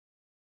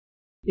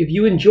If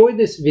you enjoyed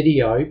this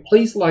video,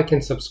 please like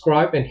and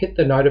subscribe and hit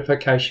the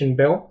notification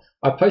bell.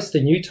 I post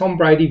a new Tom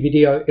Brady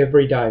video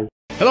every day.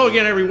 Hello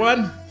again,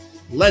 everyone.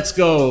 Let's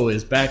Go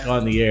is back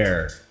on the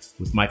air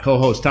with my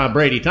co-host, Tom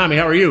Brady. Tommy,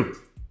 how are you?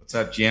 What's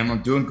up, Jim?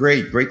 I'm doing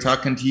great. Great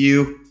talking to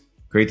you.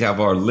 Great to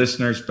have our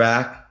listeners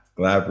back.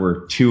 Glad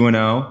we're 2-0.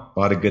 A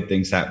lot of good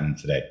things happening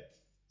today.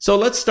 So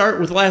let's start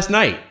with last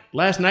night.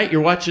 Last night, you're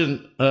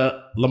watching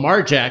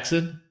Lamar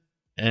Jackson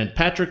and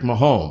Patrick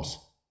Mahomes.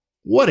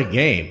 What a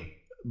game.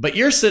 But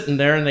you're sitting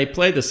there and they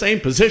play the same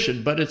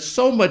position, but it's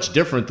so much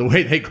different the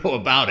way they go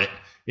about it.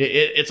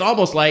 It's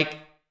almost like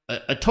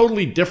a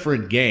totally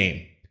different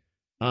game.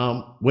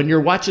 When you're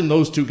watching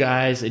those two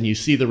guys and you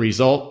see the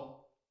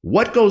result,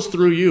 what goes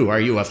through you? Are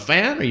you a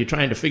fan? Are you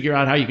trying to figure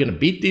out how you're going to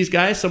beat these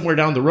guys somewhere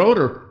down the road,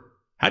 or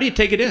how do you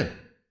take it in?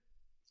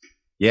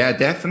 Yeah,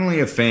 definitely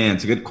a fan.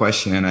 It's a good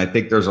question. And I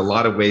think there's a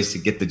lot of ways to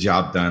get the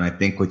job done. I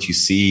think what you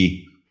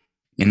see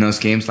in those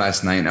games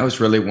last night, and that was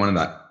really one of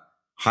the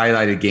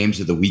highlighted games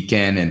of the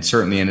weekend and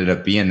certainly ended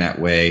up being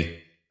that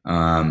way.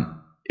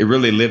 It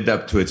really lived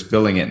up to its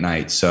billing at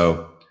night.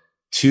 So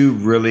two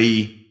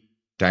really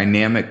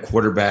dynamic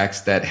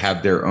quarterbacks that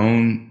have their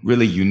own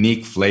really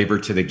unique flavor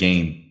to the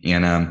game.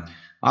 And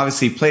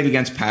obviously played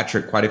against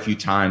Patrick quite a few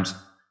times.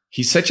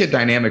 He's such a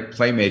dynamic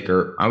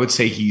playmaker. I would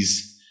say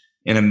he's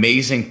an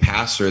amazing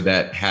passer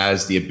that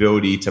has the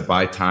ability to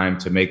buy time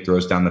to make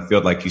throws down the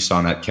field, like you saw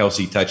in that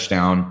Kelsey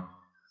touchdown.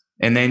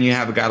 And then you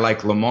have a guy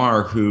like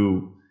Lamar,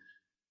 who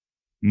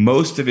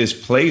most of his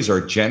plays are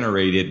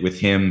generated with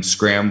him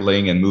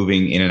scrambling and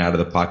moving in and out of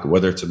the pocket,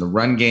 whether it's in the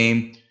run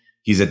game.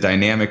 He's a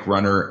dynamic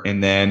runner.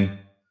 And then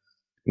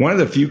one of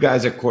the few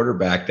guys at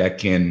quarterback that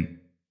can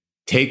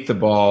take the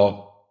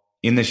ball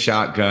in the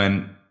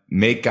shotgun,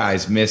 make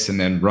guys miss, and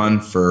then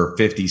run for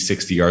 50,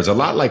 60 yards, a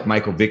lot like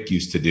Michael Vick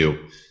used to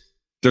do.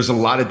 There's a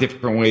lot of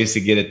different ways to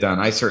get it done.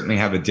 I certainly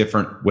have a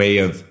different way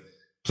of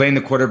playing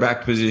the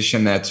quarterback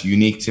position that's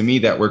unique to me,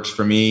 that works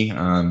for me.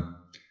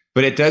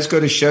 But it does go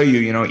to show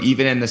you,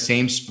 even in the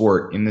same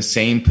sport, in the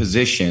same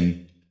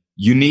position,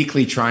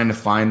 uniquely trying to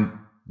find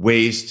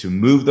ways to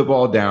move the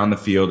ball down the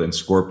field and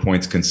score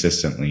points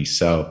consistently.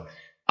 So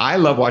I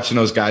love watching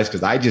those guys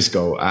because I just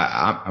go,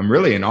 I'm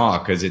really in awe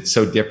because it's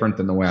so different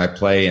than the way I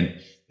play, and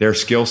their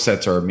skill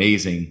sets are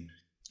amazing.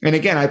 And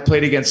again, I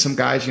played against some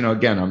guys,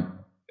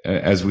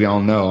 as we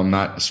all know, I'm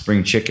not a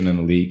spring chicken in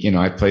the league.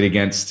 I played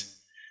against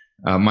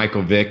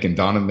Michael Vick and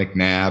Donovan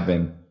McNabb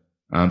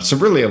and some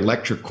really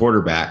electric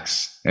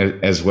quarterbacks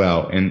as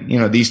well. And,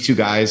 these two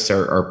guys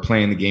are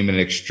playing the game at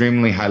an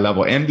extremely high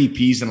level,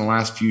 MVPs in the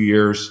last few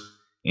years,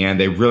 and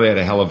they really had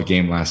a hell of a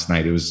game last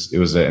night. It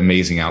was an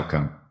amazing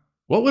outcome.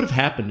 What would have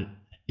happened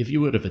if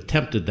you would have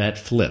attempted that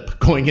flip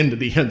going into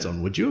the end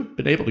zone? Would you have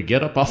been able to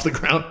get up off the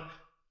ground?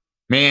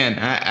 Man,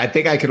 I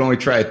think I could only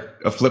try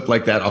a flip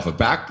like that off a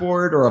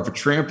backboard or off a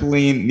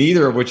trampoline,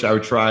 neither of which I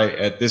would try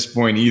at this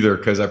point either,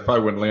 because I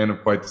probably wouldn't land them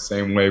quite the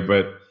same way.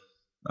 But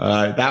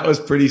that was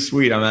pretty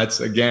sweet. I mean, that's,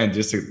 again,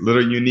 just a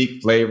little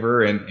unique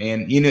flavor.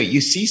 And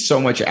you see so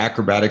much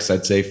acrobatics,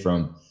 I'd say,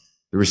 from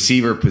the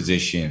receiver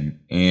position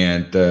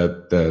and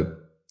the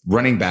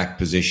running back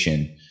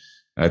position,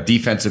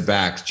 defensive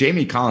backs.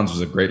 Jamie Collins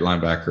was a great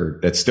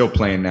linebacker that's still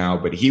playing now,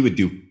 but he would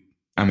do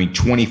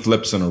 20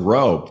 flips in a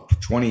row,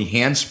 20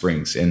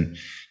 handsprings. And,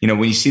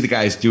 when you see the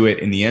guys do it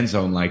in the end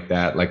zone like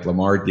that, like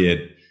Lamar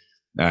did,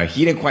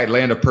 he didn't quite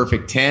land a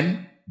perfect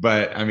 10,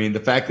 but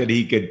the fact that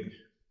he could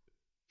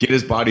get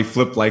his body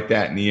flipped like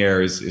that in the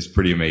air is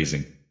pretty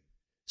amazing.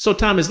 So,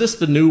 Tom, is this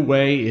the new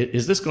way?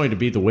 Is this going to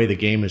be the way the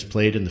game is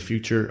played in the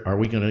future? Are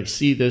we going to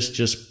see this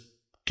just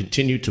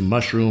continue to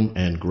mushroom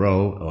and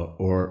grow,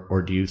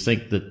 or do you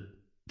think that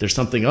there's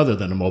something other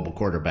than a mobile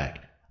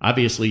quarterback?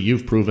 Obviously,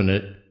 you've proven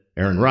it.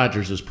 Aaron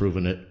Rodgers has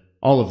proven it.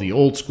 All of the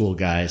old school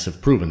guys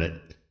have proven it.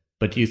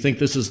 But do you think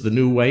this is the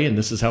new way and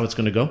this is how it's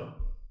going to go?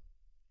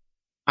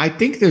 I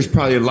think there's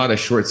probably a lot of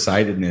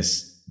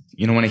short-sightedness.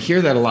 When I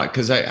hear that a lot,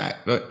 because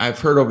I've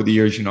heard over the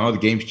years, the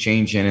game's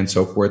changing and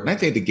so forth. And I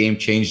think the game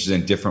changes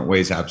in different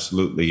ways,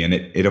 absolutely. And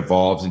it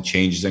evolves and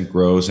changes and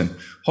grows. And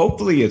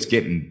hopefully it's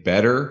getting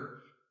better.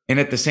 And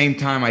at the same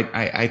time,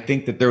 I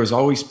think that there has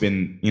always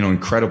been,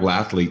 incredible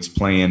athletes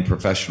playing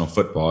professional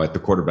football at the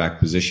quarterback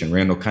position.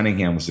 Randall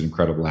Cunningham was an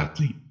incredible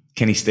athlete.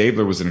 Kenny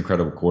Stabler was an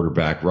incredible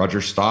quarterback.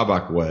 Roger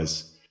Staubach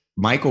was.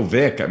 Michael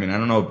Vick, I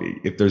don't know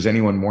if there's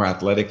anyone more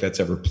athletic that's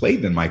ever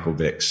played than Michael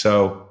Vick.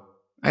 So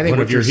I think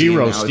one of your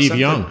heroes, Steve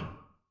Young.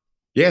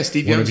 Yeah,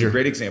 Steve Young's a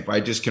great example.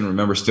 I just can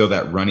remember still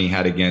that run he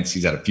had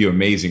he's had a few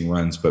amazing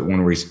runs, but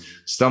one where he's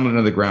stumbling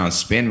to the ground,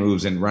 spin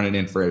moves, and running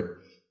in for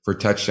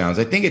touchdowns.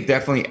 I think it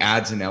definitely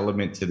adds an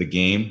element to the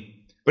game.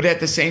 But at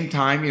the same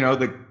time,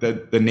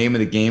 the name of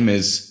the game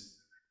is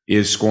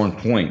scoring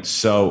points.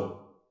 So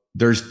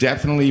there's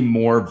definitely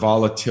more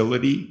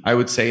volatility, I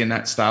would say, in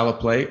that style of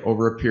play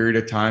over a period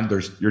of time.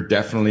 You're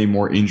definitely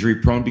more injury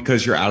prone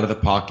because you're out of the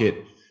pocket.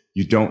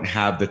 You don't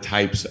have the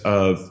types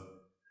of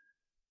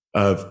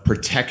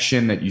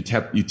protection that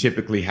you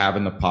typically have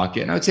in the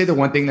pocket. And I would say the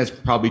one thing that's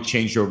probably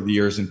changed over the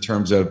years in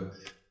terms of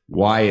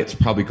why it's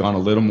probably gone a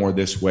little more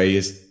this way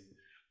is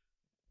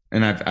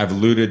and I've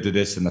alluded to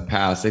this in the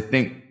past, I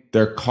think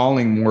they're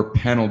calling more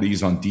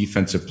penalties on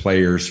defensive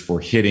players for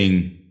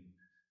hitting,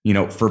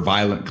 for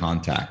violent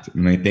contact.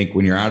 And I think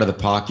when you're out of the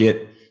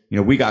pocket,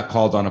 we got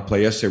called on a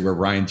play yesterday where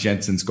Ryan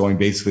Jensen's going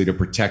basically to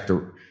protect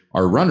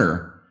our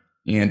runner,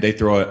 and they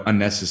throw an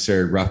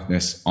unnecessary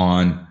roughness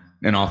on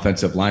an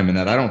offensive lineman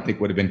that I don't think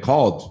would have been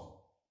called,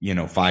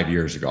 5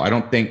 years ago. I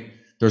don't think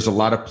there's a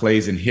lot of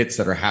plays and hits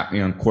that are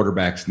happening on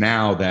quarterbacks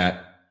now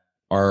that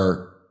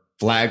are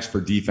flags for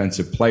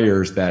defensive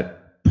players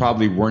that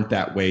probably weren't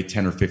that way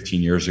 10 or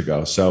 15 years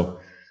ago. So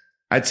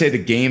I'd say the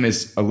game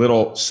is a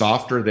little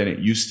softer than it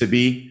used to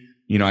be.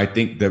 I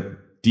think the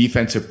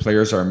defensive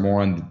players are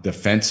more on the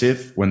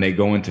defensive when they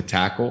go into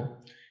tackle.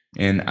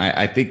 And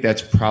I think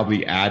that's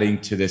probably adding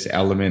to this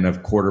element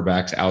of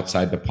quarterbacks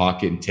outside the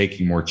pocket and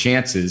taking more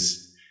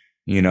chances,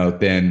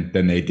 than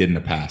they did in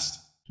the past.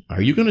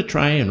 Are you going to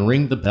try and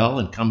ring the bell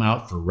and come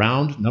out for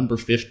round number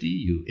 50?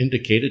 You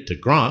indicated to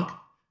Gronk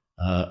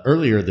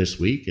earlier this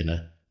week in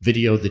a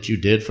video that you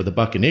did for the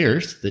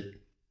Buccaneers that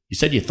you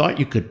said you thought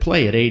you could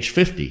play at age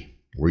 50.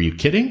 Were you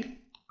kidding?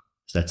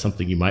 Is that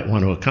something you might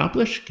want to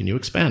accomplish? Can you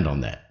expand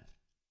on that?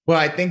 Well,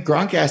 I think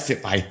Gronk asked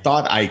if I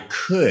thought I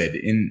could,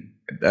 and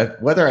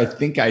whether I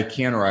think I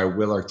can or I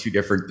will are two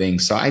different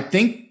things. So I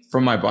think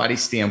from my body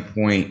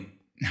standpoint,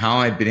 how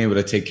I've been able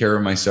to take care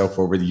of myself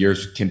over the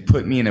years can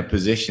put me in a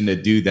position to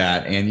do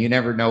that. And you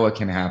never know what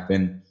can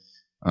happen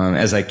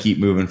as I keep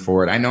moving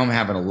forward. I know I'm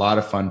having a lot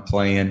of fun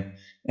playing.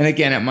 And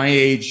again, at my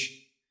age,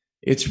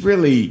 it's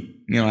really,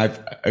 I've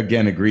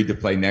again agreed to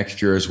play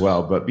next year as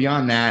well. But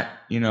beyond that,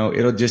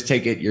 it'll just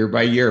take it year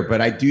by year.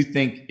 But I do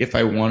think if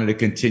I wanted to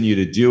continue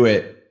to do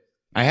it,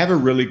 I have a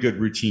really good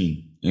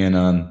routine.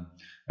 And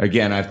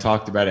again, I've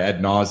talked about it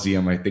ad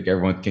nauseum. I think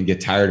everyone can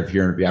get tired of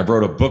hearing it. I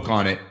wrote a book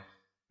on it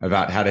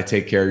about how to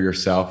take care of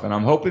yourself. And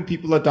I'm hoping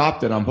people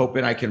adopt it. I'm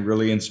hoping I can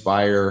really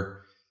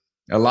inspire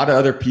a lot of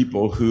other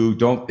people who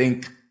don't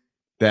think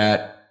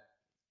that,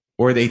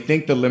 or they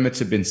think the limits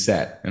have been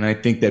set. And I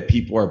think that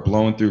people are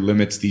blowing through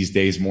limits these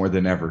days more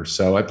than ever.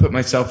 So I put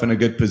myself in a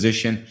good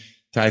position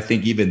to, I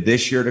think, even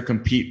this year to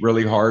compete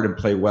really hard and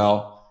play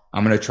well.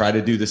 I'm going to try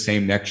to do the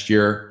same next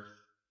year.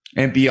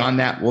 And beyond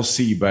that, we'll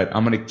see. But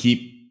I'm going to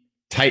keep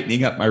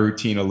tightening up my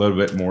routine a little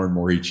bit more and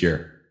more each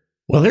year.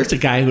 Well, there's a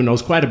guy who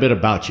knows quite a bit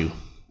about you.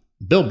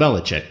 Bill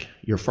Belichick,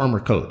 your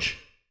former coach.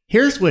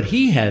 Here's what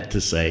he had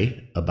to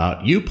say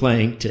about you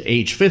playing to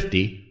age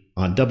 50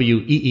 on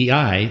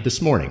WEEI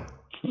this morning.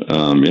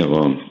 Yeah,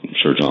 well, I'm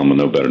sure Tom will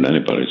know better than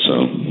anybody,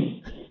 so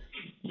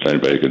if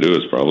anybody could do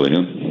it, it's probably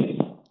him.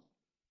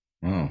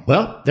 Oh.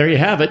 Well, there you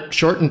have it.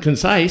 Short and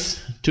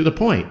concise, to the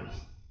point.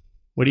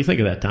 What do you think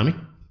of that, Tommy?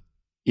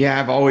 Yeah,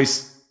 I've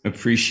always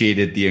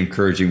appreciated the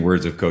encouraging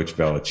words of Coach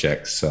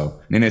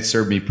Belichick, and it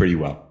served me pretty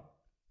well.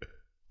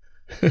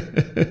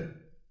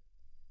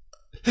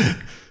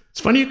 It's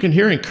funny you can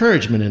hear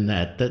encouragement in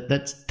that.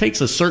 That takes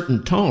a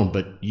certain tone,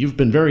 but you've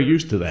been very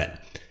used to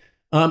that.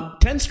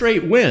 10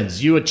 straight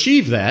wins. You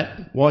achieved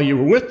that while you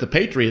were with the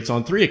Patriots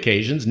on 3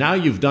 occasions. Now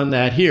you've done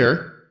that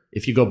here.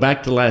 If you go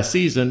back to last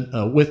season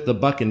with the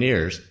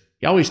Buccaneers,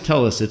 you always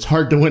tell us it's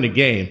hard to win a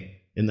game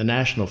in the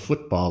National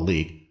Football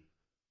League.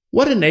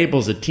 What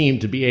enables a team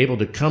to be able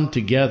to come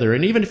together,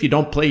 and even if you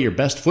don't play your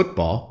best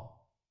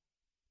football,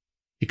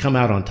 you come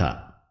out on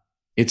top?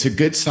 It's a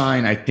good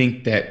sign, I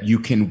think, that you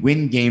can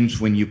win games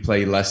when you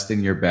play less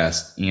than your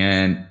best.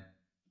 And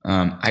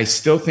I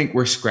still think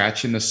we're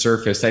scratching the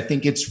surface. I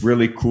think it's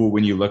really cool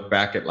when you look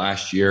back at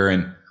last year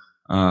and,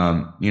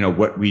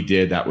 what we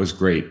did. That was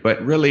great.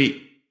 But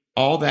really,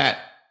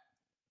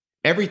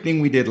 everything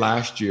we did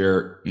last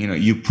year,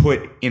 you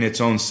put in its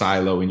own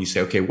silo and you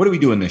say, okay, what are we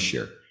doing this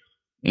year?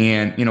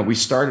 And, we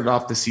started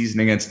off the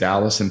season against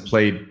Dallas and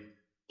played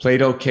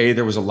okay.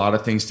 There was a lot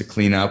of things to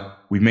clean up.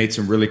 We made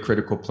some really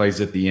critical plays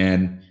at the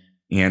end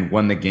and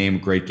won the game.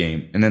 Great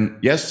game. And then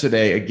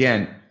yesterday,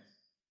 again,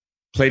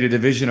 played a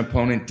division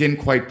opponent, didn't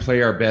quite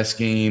play our best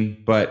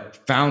game, but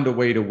found a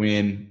way to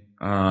win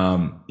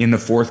in the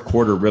fourth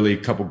quarter. Really a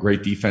couple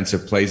great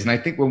defensive plays. And I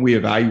think when we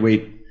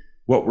evaluate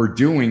what we're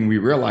doing, we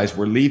realize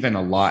we're leaving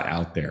a lot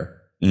out there.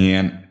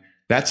 And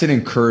that's an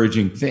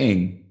encouraging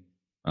thing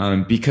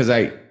because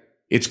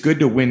it's good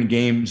to win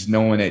games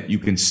knowing that you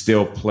can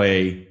still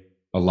play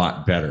a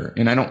lot better.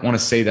 And I don't want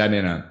to say that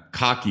in a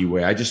cocky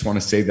way. I just want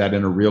to say that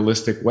in a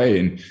realistic way.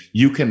 And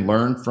you can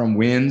learn from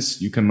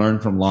wins. You can learn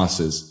from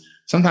losses.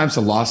 Sometimes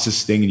the losses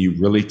sting and you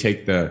really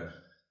take the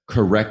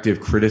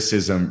corrective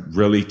criticism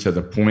really to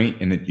the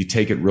point and that you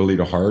take it really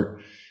to heart.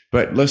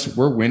 But listen,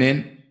 we're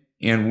winning.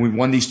 And when we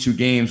won these 2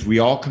 games, we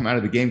all come out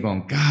of the game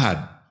going,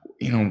 God,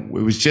 it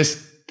was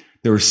just,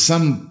 there were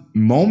some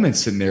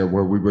moments in there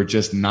where we were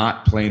just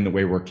not playing the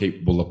way we're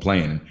capable of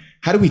playing.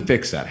 How do we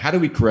fix that? How do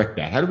we correct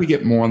that? How do we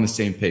get more on the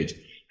same page?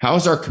 How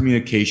is our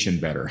communication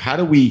better? How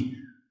do we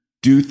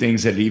do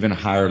things at an even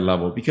higher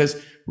level?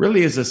 Because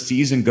really, as the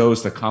season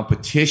goes, the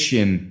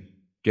competition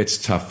gets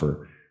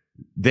tougher.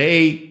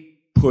 They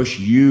push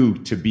you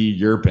to be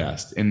your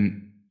best.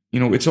 And,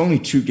 it's only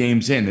 2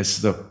 games in. This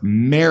is a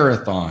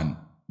marathon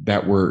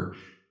that we're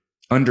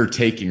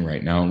undertaking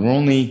right now. And we're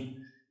only,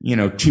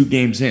 2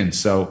 games in.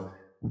 So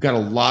we've got a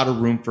lot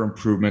of room for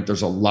improvement.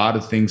 There's a lot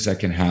of things that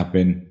can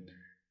happen.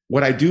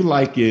 What I do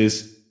like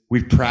is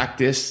we've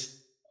practiced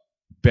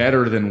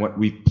better than what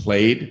we've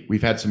played.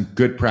 We've had some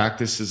good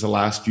practices the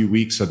last few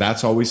weeks, so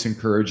that's always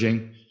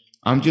encouraging.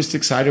 I'm just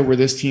excited where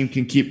this team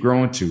can keep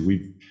growing to.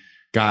 We've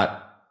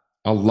got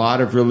a lot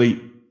of really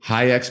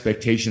high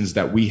expectations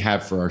that we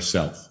have for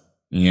ourselves.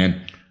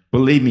 And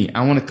believe me,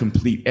 I want to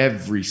complete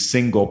every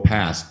single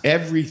pass.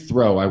 Every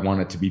throw, I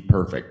want it to be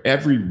perfect.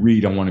 Every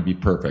read, I want to be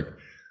perfect.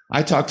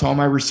 I talk to all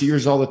my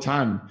receivers all the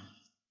time.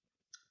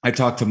 I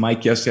talked to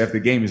Mike yesterday after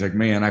the game. He's like,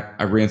 man,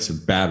 I ran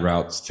some bad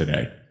routes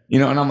today.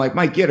 And I'm like,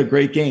 Mike, you had a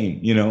great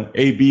game.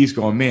 AB's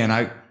going, man,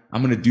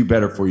 I'm going to do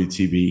better for you,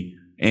 TB.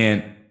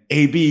 And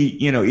AB,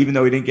 even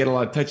though he didn't get a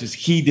lot of touches,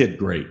 he did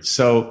great.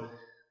 So,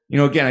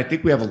 again, I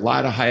think we have a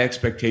lot of high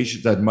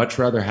expectations. I'd much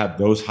rather have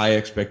those high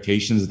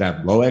expectations than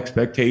have low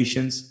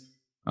expectations.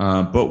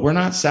 But we're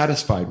not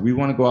satisfied. We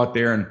want to go out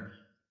there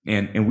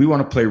and we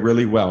want to play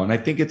really well. And I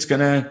think it's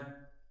going to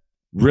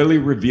really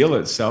reveal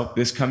itself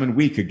this coming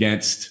week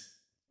against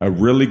a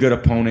really good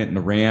opponent in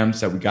the Rams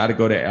that we got to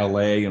go to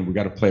LA and we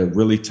got to play a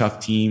really tough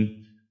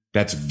team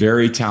that's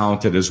very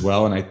talented as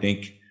well. And I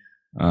think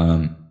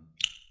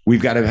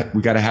we've got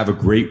to have a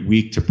great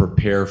week to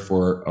prepare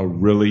for a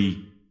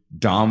really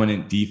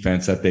dominant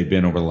defense that they've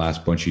been over the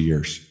last bunch of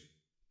years.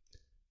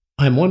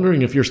 I'm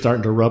wondering if you're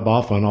starting to rub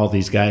off on all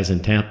these guys in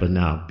Tampa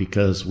now,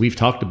 because we've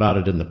talked about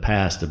it in the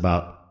past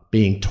about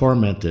being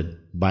tormented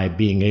by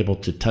being able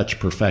to touch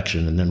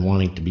perfection and then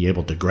wanting to be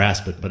able to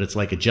grasp it, but it's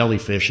like a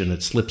jellyfish and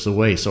it slips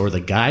away. So are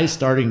the guys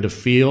starting to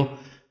feel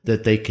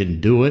that they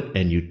can do it,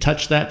 and you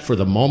touch that for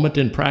the moment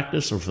in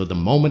practice or for the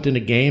moment in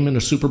a game in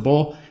a Super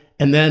Bowl,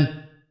 and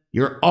then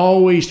you're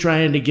always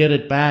trying to get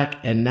it back,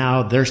 and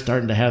now they're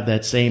starting to have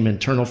that same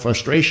internal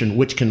frustration,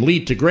 which can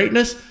lead to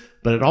greatness,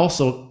 but it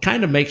also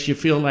kind of makes you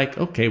feel like,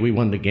 okay, we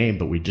won the game,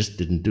 but we just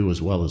didn't do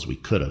as well as we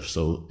could have.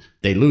 So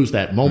they lose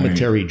that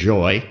momentary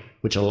joy,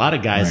 which a lot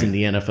of guys in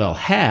the NFL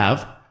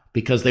have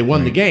because they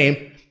won the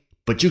game,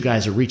 but you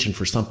guys are reaching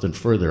for something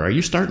further. Are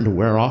you starting to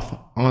wear off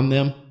on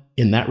them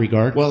in that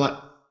regard?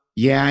 Well,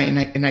 yeah,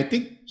 and I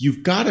think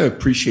you've got to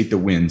appreciate the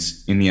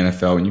wins in the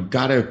NFL, and you've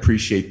got to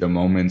appreciate the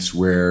moments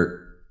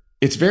where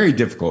it's very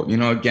difficult.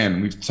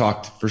 Again, we've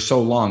talked for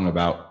so long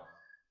about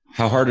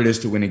how hard it is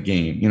to win a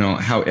game,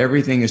 how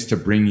everything is to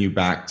bring you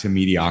back to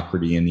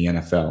mediocrity in the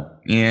NFL.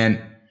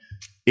 And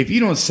if you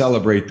don't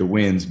celebrate the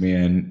wins,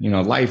 man,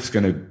 life's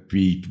going to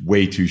be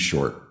way too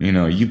short.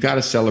 You've got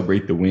to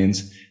celebrate the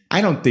wins.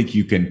 I don't think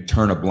you can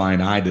turn a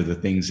blind eye to the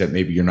things that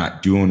maybe you're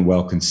not doing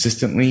well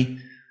consistently.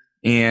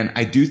 And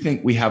I do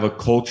think we have a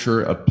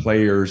culture of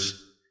players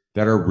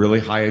that are really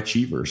high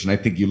achievers. And I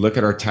think you look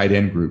at our tight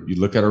end group, you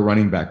look at our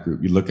running back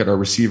group, you look at our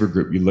receiver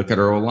group, you look at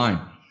our O-line.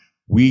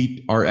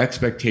 Our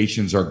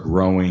expectations are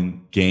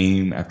growing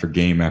game after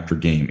game after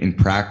game, in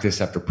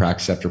practice after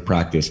practice after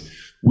practice.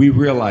 We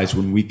realize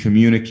when we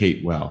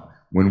communicate well,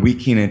 when we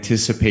can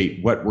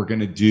anticipate what we're going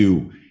to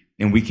do,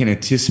 and we can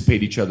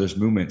anticipate each other's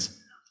movements,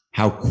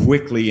 how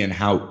quickly and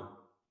how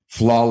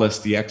flawless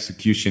the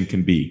execution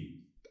can be.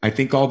 I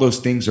think all those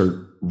things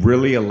are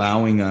really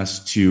allowing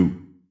us to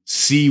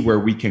see where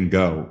we can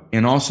go,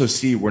 and also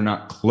see we're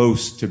not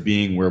close to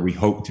being where we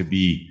hope to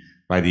be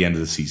by the end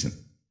of the season.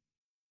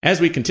 As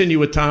we continue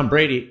with Tom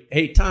Brady,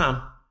 hey,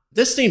 Tom,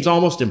 this seems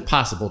almost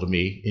impossible to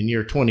me in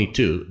year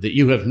 22 that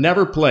you have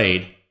never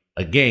played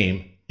a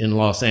game in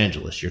Los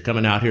Angeles. You're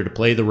coming out here to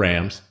play the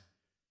Rams.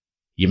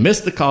 You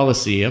missed the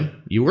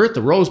Coliseum. You were at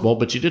the Rose Bowl,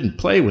 but you didn't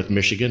play with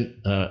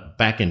Michigan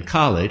back in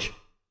college.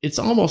 It's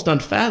almost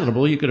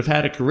unfathomable you could have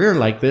had a career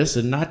like this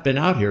and not been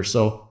out here.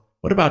 So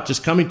what about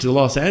just coming to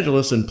Los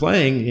Angeles and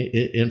playing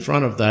in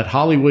front of that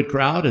Hollywood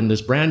crowd in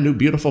this brand new,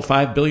 beautiful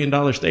 $5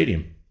 billion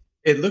stadium?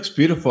 It looks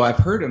beautiful. I've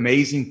heard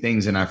amazing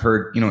things, and I've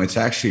heard, it's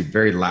actually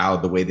very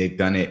loud the way they've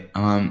done it.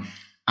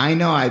 I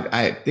know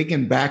I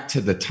thinking back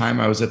to the time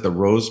I was at the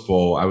Rose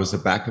Bowl, I was a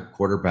backup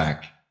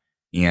quarterback,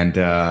 and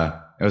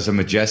it was a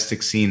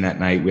majestic scene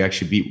that night. We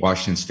actually beat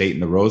Washington State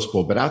in the Rose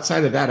Bowl. But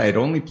outside of that, I had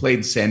only played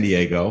in San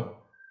Diego.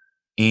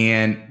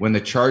 And when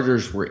the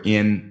Chargers were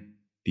in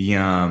the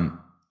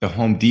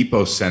Home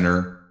Depot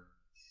Center,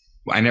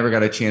 I never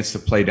got a chance to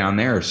play down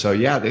there. So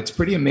yeah, it's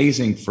pretty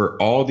amazing for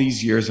all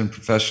these years in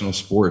professional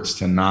sports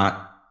to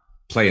not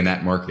play in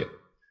that market.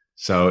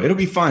 So it'll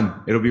be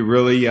fun. It'll be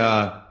really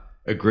a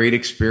great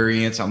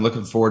experience. I'm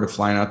looking forward to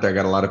flying out there. I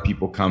got a lot of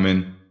people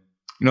coming.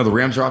 The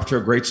Rams are off to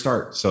a great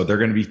start, so they're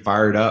going to be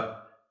fired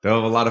up.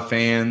 They'll have a lot of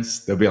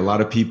fans. There'll be a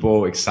lot of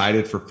people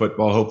excited for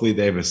football. Hopefully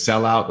they have a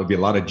sellout. There'll be a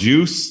lot of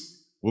juice.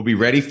 We'll be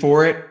ready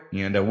for it.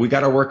 And we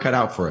got our work cut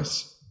out for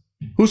us.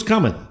 Who's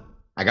coming?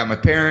 I got my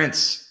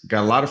parents,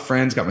 got a lot of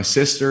friends, got my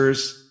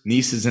sisters,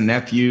 nieces and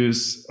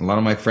nephews, a lot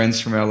of my friends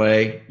from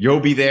LA. You'll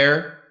be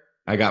there.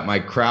 I got my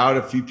crowd,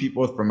 a few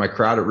people from my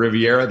crowd at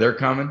Riviera. They're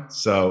coming.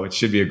 So it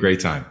should be a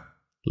great time.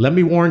 Let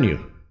me warn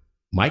you.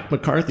 Mike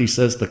McCarthy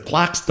says the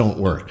clocks don't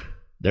work.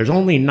 There's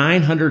only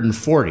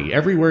 940.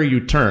 Everywhere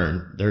you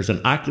turn, there's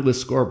an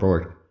Oculus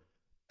scoreboard.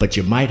 but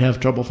you might have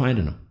trouble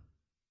finding them.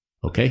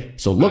 Okay?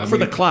 So look for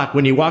the clock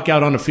when you walk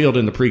out on the field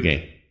in the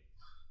pregame.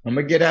 I'm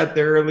going to get out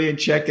there early and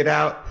check it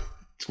out.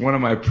 It's one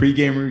of my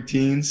pregame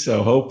routines,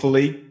 so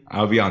hopefully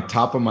I'll be on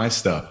top of my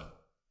stuff.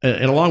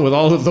 And along with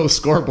all of those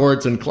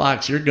scoreboards and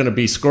clocks, you're going to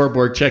be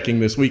scoreboard checking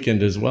this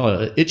weekend as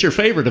well. It's your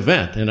favorite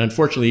event, and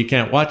unfortunately you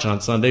can't watch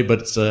on Sunday, but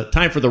it's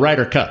time for the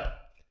Ryder Cup.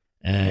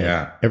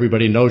 And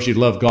everybody knows you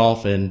love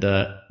golf. And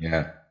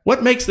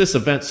what makes this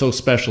event so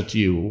special to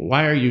you?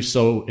 Why are you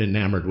so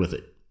enamored with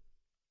it?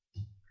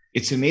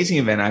 It's an amazing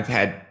event. I've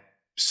had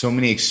so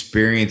many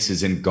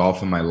experiences in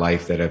golf in my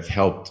life that have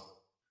helped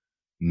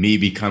me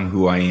become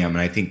who I am.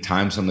 And I think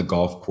times on the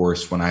golf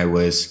course when I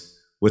was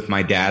with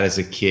my dad as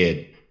a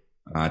kid,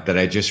 that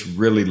I just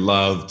really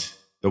loved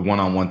the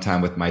one-on-one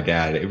time with my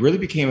dad. It really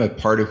became a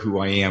part of who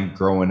I am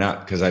growing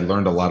up because I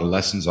learned a lot of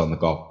lessons on the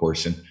golf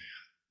course. And,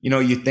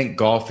 you think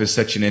golf is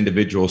such an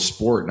individual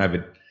sport, and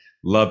I've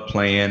loved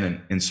playing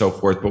and so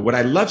forth. But what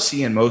I love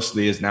seeing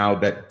mostly is now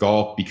that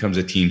golf becomes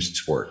a team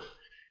sport,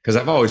 because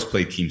I've always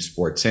played team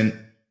sports. And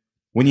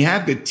when you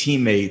have good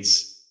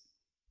teammates,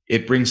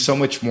 it brings so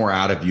much more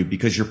out of you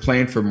because you're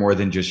playing for more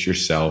than just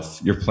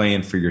yourself. You're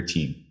playing for your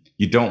team.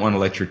 You don't want to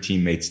let your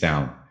teammates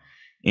down.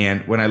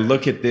 And when I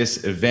look at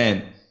this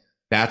event,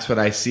 that's what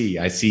I see.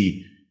 I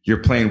see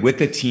you're playing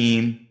with a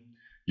team,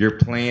 you're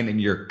playing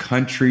and your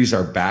countries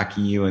are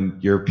backing you,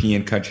 and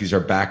European countries are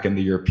backing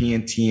the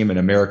European team, and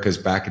America's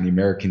backing the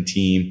American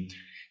team.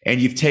 And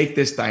you've taken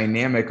this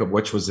dynamic of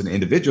which was an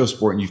individual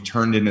sport and you've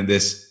turned into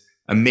this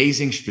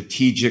amazing,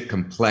 strategic,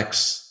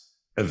 complex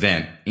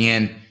event.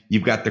 And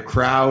you've got the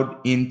crowd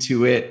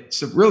into it.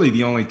 It's really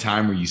the only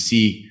time where you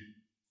see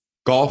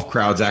golf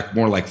crowds act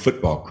more like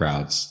football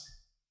crowds.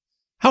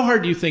 How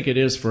hard do you think it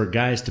is for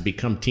guys to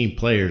become team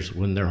players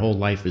when their whole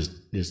life is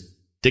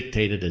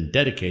dictated and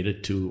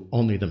dedicated to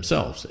only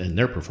themselves and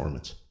their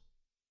performance?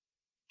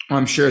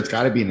 I'm sure it's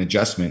got to be an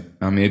adjustment.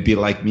 I mean, it'd be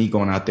like me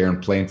going out there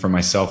and playing for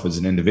myself as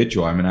an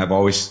individual. I mean, I've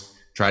always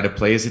tried to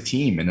play as a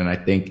team. And then I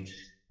think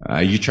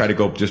you try to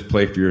go just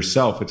play for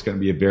yourself, it's going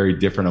to be a very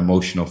different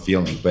emotional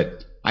feeling.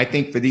 But I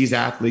think for these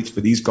athletes,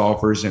 for these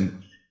golfers,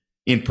 and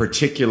in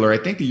particular, I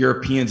think the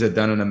Europeans have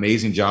done an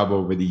amazing job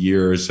over the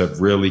years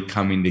of really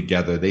coming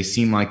together. They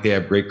seem like they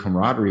have great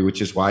camaraderie,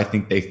 which is why I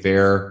think they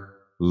fare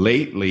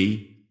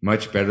lately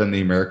much better than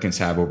the Americans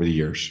have over the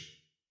years.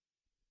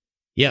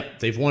 Yep,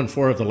 they've won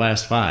 4 of the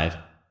last 5,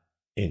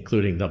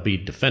 including they'll be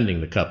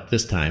defending the Cup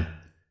this time.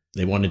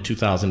 They won in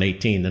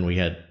 2018, then we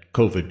had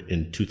COVID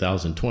in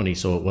 2020,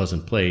 so it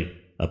wasn't played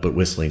up at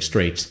Whistling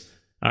Straits.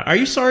 Are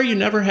you sorry you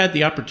never had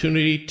the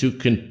opportunity to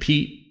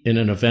compete in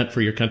an event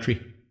for your country?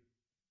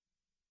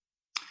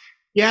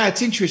 Yeah,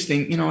 it's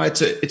interesting.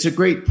 It's a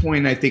great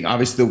point. I think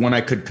obviously the one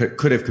I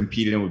could have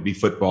competed in would be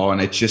football, and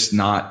it's just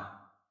not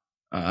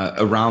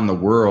around the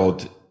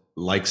world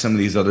like some of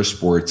these other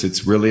sports.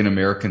 It's really an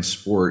American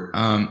sport.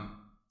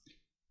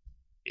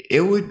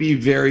 It would be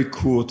very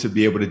cool to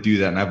be able to do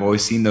that. And I've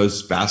always seen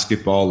those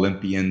basketball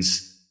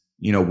Olympians,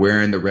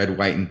 wearing the red,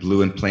 white, and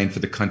blue and playing for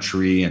the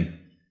country and,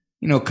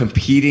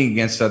 competing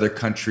against other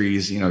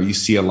countries. You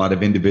see a lot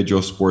of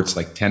individual sports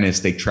like tennis.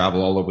 They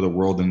travel all over the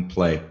world and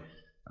play.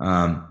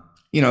 There's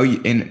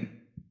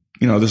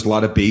a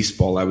lot of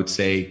baseball, I would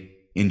say,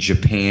 in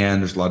Japan.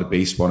 There's a lot of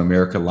baseball in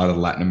America, a lot of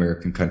Latin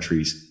American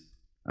countries.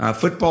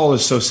 Football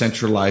is so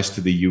centralized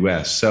to the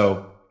U.S.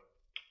 So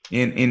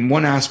in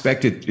one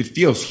aspect, it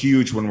feels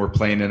huge when we're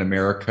playing in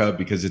America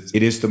because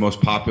it is the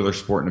most popular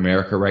sport in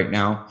America right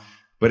now.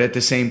 But at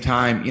the same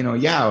time,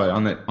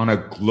 on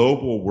a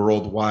global,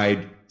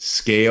 worldwide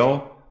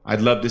scale,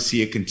 I'd love to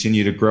see it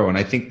continue to grow. And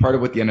I think part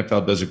of what the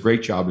NFL does a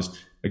great job is,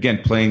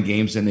 again, playing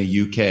games in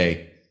the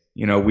UK.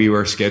 We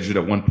were scheduled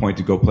at one point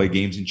to go play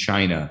games in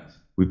China.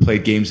 We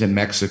played games in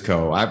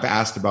Mexico. I've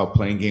asked about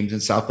playing games in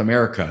South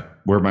America,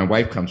 where my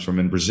wife comes from,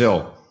 in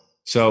Brazil.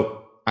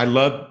 So I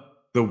love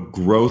the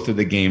growth of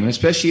the game, and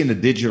especially in the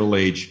digital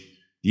age,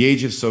 the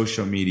age of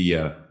social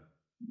media,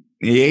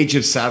 the age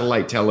of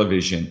satellite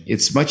television.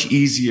 It's much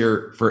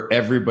easier for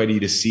everybody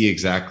to see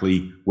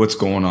exactly what's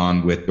going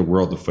on with the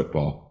world of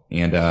football.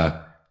 And,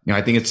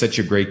 I think it's such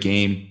a great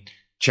game,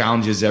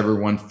 challenges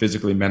everyone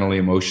physically, mentally,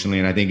 emotionally.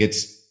 And I think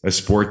it's a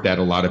sport that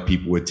a lot of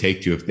people would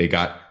take to if they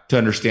got to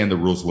understand the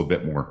rules a little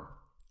bit more.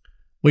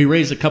 We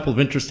raised a couple of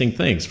interesting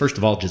things. First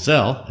of all,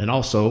 Giselle, and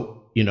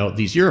also,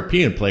 these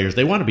European players,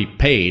 they want to be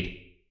paid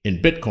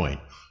in Bitcoin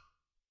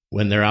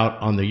when they're out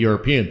on the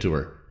European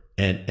tour.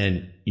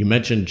 And you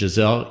mentioned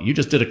Giselle. You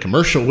just did a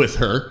commercial with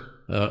her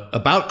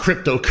about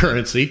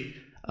cryptocurrency.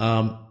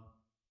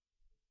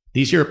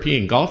 These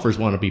European golfers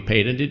want to be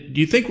paid. And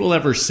do you think we'll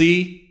ever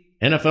see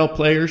NFL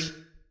players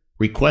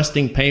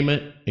requesting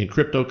payment in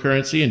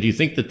cryptocurrency? And do you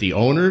think that the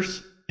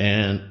owners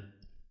and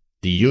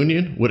the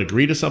union would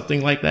agree to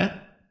something like that?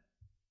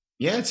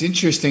 Yeah, it's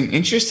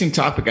interesting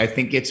topic. I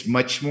think it's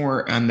much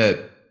more I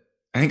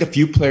think a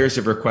few players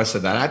have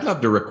requested that. I'd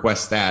love to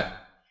request that,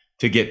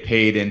 to get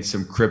paid in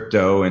some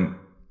crypto and,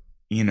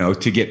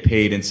 to get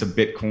paid in some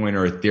Bitcoin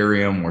or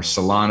Ethereum or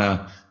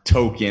Solana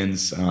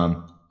tokens.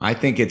 I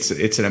think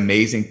it's an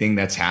amazing thing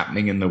that's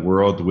happening in the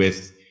world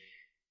with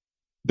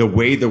the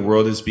way the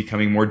world is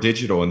becoming more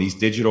digital, and these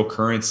digital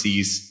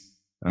currencies,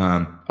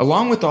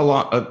 along with a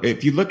lot of,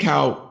 if you look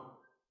how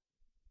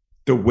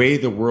the way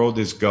the world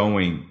is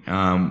going,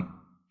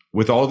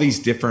 with all these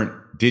different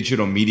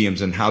digital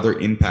mediums and how they're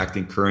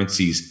impacting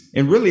currencies.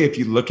 And really, if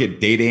you look at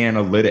data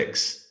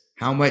analytics,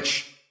 how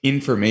much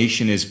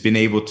information has been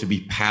able to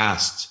be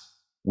passed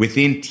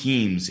within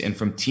teams and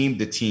from team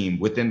to team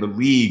within the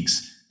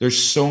leagues.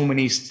 There's so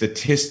many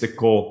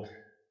statistical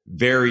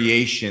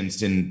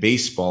variations in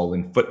baseball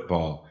and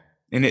football.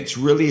 And it's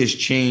really has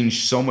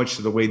changed so much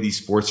of the way these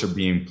sports are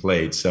being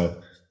played.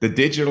 So the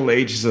digital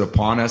age is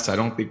upon us. I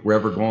don't think we're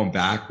ever going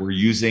back. We're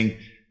using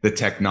the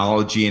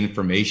technology and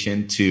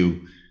information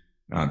to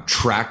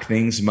track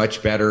things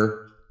much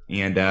better.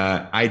 And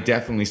I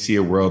definitely see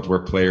a world where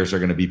players are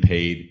going to be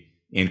paid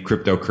in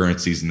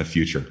cryptocurrencies in the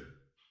future.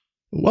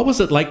 What was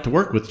it like to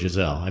work with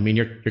Giselle? I mean,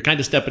 you're kind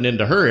of stepping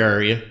into her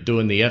area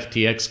doing the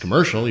FTX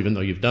commercial, even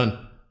though you've done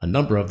a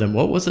number of them.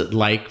 What was it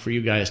like for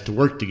you guys to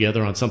work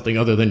together on something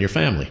other than your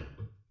family?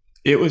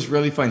 It was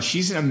really fun.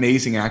 She's an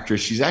amazing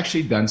actress. She's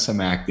actually done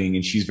some acting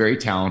and she's very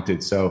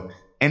talented. So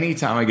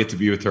anytime I get to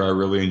be with her, I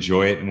really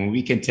enjoy it. And when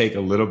we can take a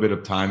little bit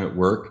of time at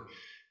work,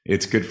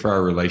 it's good for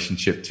our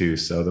relationship too.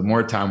 So the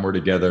more time we're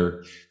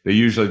together,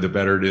 usually the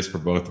better it is for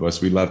both of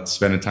us. We love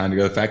spending time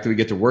together. The fact that we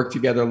get to work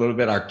together a little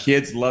bit, our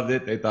kids loved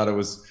it. They thought it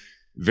was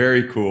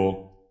very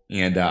cool.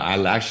 And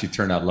I actually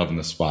turned out loving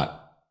the spot.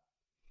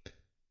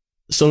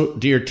 So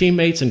do your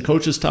teammates and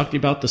coaches talk to you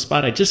about the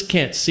spot? I just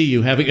can't see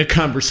you having a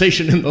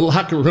conversation in the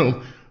locker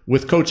room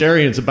with Coach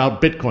Arians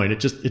about Bitcoin. It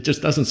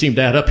just doesn't seem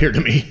to add up here to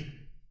me.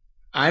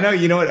 I know,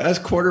 you know what, us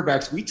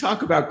quarterbacks, we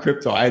talk about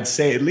crypto, I'd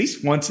say at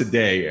least once a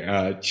day.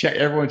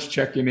 Everyone's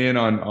checking in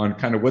on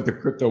kind of what the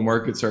crypto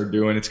markets are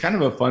doing. It's kind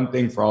of a fun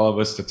thing for all of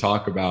us to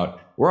talk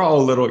about. We're all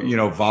a little,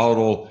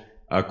 volatile.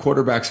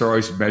 Quarterbacks are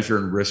always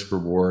measuring risk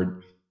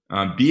reward.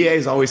 BA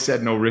has always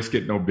said no risk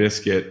it, no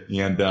biscuit.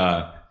 And,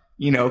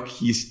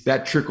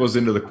 that trickles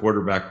into the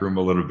quarterback room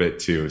a little bit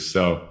too.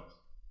 So,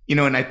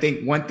 and I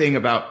think one thing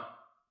about,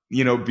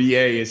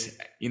 BA is,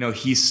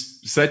 he's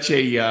such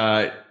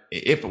a,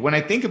 when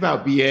I think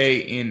about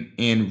BA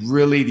and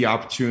really the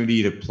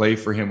opportunity to play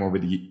for him over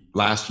the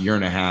last year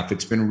and a half,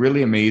 it's been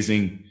really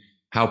amazing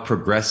how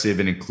progressive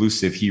and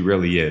inclusive he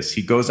really is.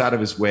 He goes out of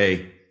his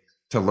way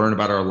to learn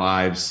about our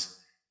lives.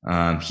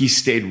 He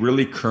stayed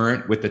really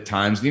current with the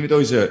times. And even though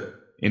he's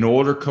an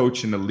older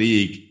coach in the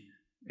league,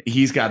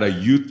 he's got a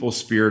youthful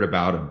spirit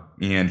about him.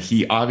 And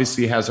he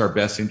obviously has our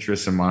best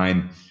interests in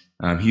mind.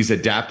 He's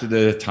adapted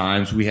to the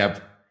times. We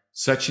have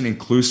such an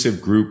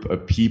inclusive group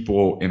of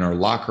people in our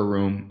locker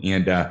room,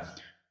 and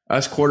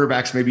us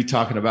quarterbacks may be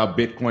talking about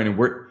Bitcoin, and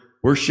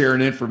we're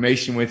sharing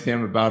information with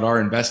him about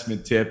our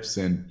investment tips,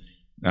 and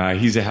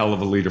he's a hell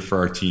of a leader for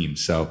our team.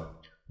 So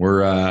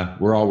we're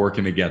all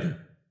working together.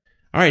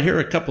 All right, here are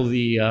a couple of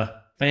the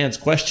fans'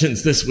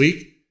 questions this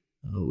week.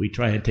 We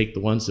try and take the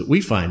ones that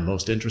we find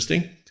most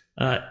interesting.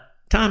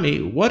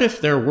 Tommy, what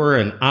if there were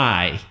an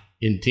I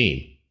in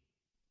team?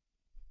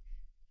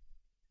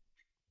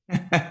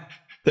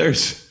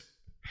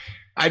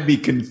 I'd be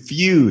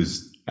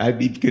confused.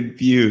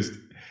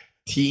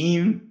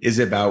 Team is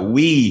about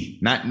we,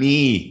 not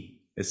me.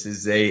 This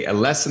is a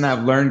lesson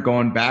I've learned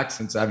going back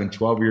since I've been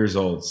 12 years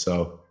old.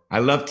 So I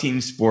love team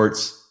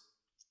sports,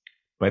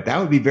 but that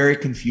would be very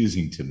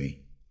confusing to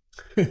me.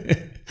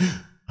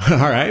 All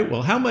right.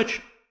 Well, how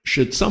much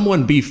should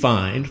someone be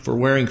fined for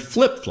wearing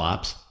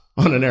flip-flops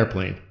on an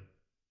airplane?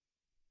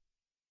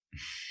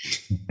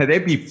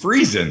 They'd be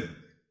freezing.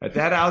 At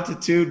that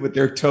altitude, with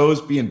their toes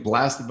being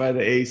blasted by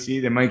the AC,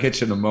 they might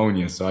catch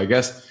pneumonia. So I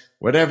guess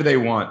whatever they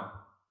want,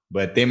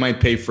 but they might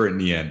pay for it in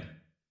the end.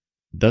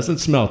 Doesn't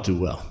smell too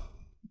well.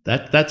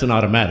 That's an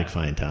automatic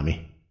fine,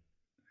 Tommy.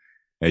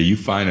 Hey, you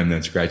fine them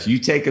then, Scratch. You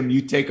take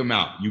them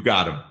out. You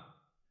got them.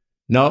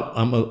 No,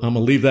 I'm gonna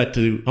leave that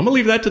to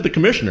the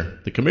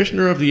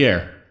commissioner of the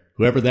air,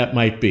 whoever that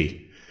might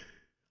be.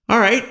 All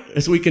right,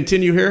 as we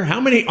continue here, how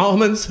many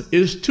almonds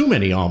is too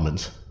many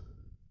almonds?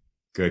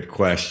 Good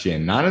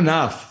question. Not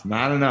enough.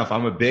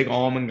 I'm a big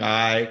almond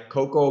guy.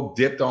 Cocoa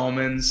dipped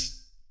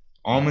almonds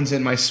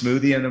in my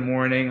smoothie in the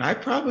morning. I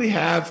probably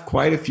have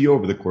quite a few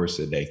over the course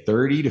of the day.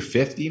 30 to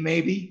 50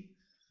 maybe.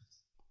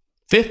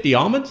 50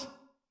 almonds?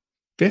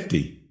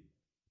 50.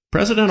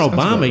 President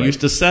Obama used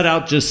to set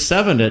out just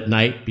 7 at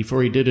night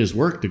before he did his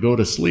work to go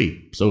to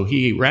sleep. So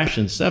he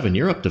rationed 7.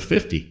 You're up to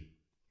 50.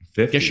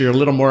 50. Guess you're a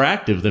little more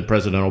active than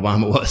President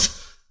Obama was.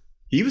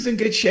 He was in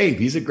good shape.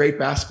 He's a great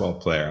basketball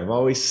player.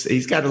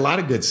 He's got a lot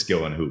of good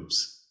skill in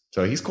hoops.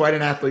 So he's quite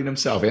an athlete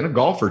himself and a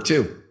golfer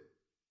too.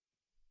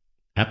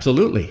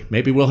 Absolutely.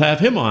 Maybe we'll have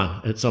him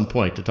on at some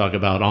point to talk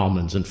about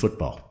almonds and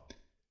football.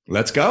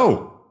 Let's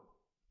go.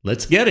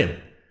 Let's get him.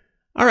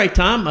 All right,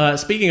 Tom,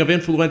 speaking of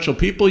influential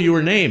people, you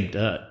were named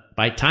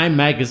by Time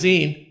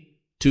Magazine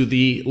to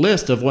the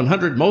list of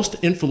 100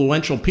 most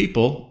influential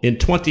people in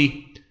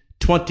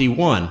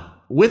 2021.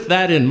 With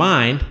that in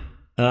mind,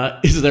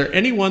 is there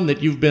anyone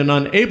that you've been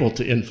unable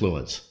to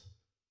influence?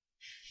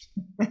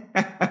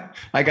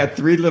 I got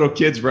 3 little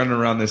kids running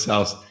around this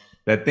house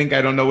that think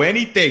I don't know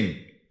anything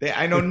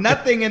I know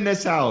nothing in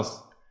this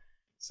house.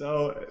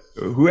 So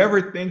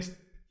whoever thinks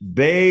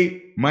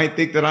they might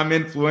think that I'm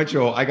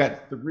influential, I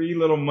got 3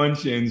 little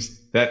munchkins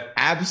that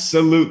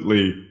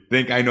absolutely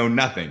think I know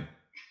nothing.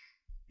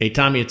 Hey,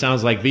 Tommy, it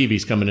sounds like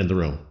Vivi's coming in the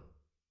room.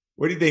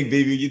 What do you think,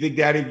 Vivi? You think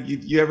Daddy,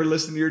 you ever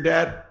listen to your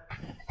dad?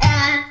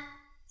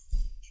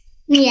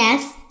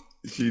 Yes.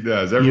 She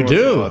does. You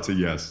do? Lots of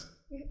yes.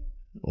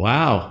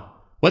 Wow.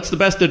 What's the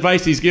best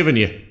advice he's given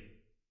you?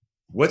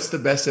 What's the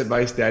best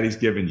advice Daddy's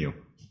given you?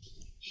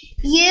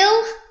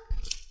 You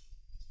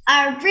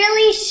are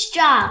really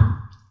strong.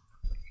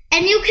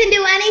 And you can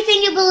do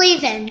anything you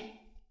believe in.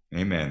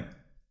 Amen.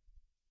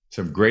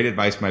 Some great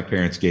advice my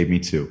parents gave me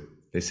too.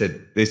 They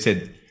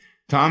said,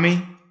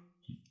 Tommy,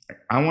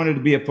 I wanted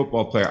to be a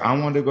football player. I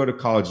wanted to go to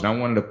college and I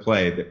wanted to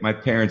play. That my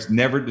parents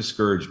never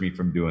discouraged me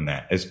from doing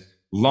that. As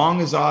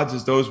long as odds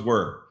as those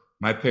were,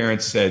 my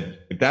parents said,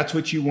 if that's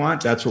what you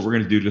want, that's what we're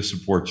going to do to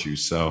support you.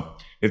 So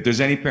if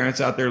there's any parents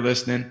out there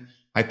listening,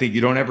 I think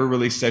you don't ever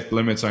really set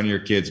limits on your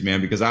kids,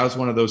 man, because I was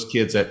one of those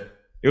kids that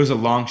it was a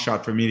long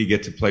shot for me to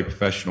get to play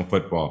professional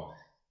football.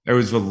 There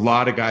was a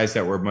lot of guys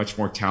that were much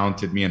more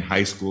talented than me in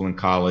high school and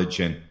college,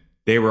 and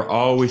they were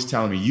always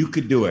telling me, you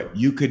could do it,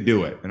 you could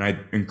do it. And I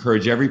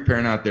encourage every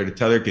parent out there to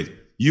tell their kids,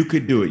 you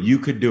could do it, you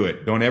could do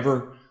it. Don't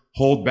ever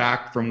hold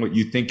back from what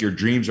you think your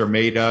dreams are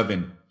made of,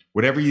 and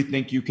whatever you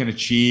think you can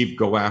achieve,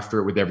 go after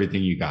it with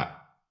everything you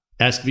got.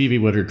 Ask Vivi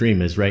what her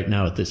dream is right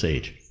now at this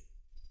age.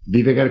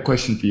 Vivi, I got a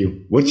question for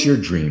you. What's your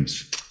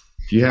dreams?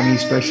 Do you have any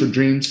special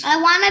dreams? I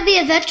want to be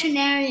a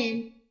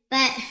veterinarian,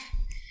 but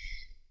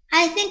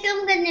I think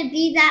I'm going to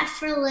be that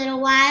for a little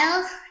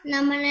while. And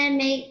I'm going to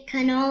make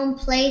an own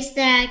place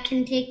that I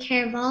can take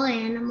care of all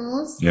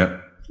animals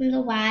in the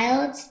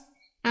wild.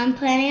 I'm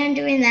planning on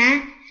doing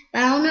that,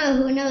 but I don't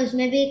know. Who knows?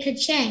 Maybe it could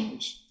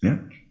change. Yeah.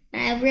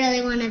 I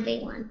really want to be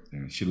one.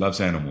 Yeah, she loves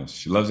animals.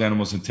 She loves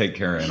animals and take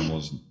care of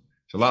animals.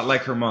 She's a lot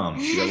like her mom.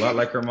 She's a lot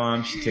like her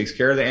mom. She takes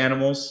care of the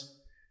animals.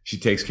 She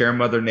takes care of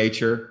Mother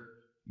Nature.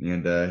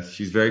 And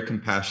she's a very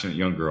compassionate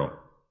young girl.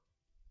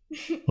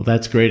 Well,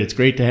 that's great. It's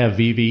great to have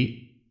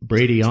Vivi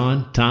Brady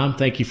on. Tom,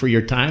 thank you for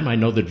your time. I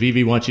know that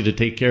Vivi wants you to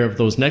take care of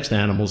those next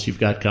animals you've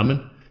got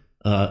coming.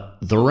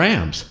 The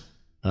Rams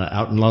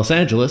out in Los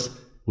Angeles.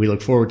 We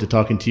look forward to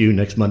talking to you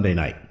next Monday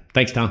night.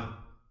 Thanks, Tom.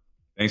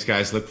 Thanks,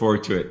 guys. Look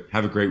forward to it.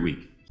 Have a great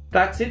week.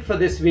 That's it for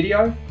this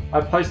video.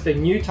 I post a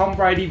new Tom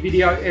Brady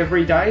video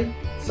every day,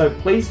 so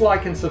please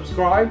like and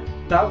subscribe.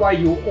 That way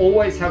you'll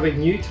always have a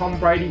new Tom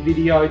Brady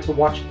video to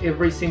watch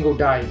every single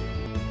day.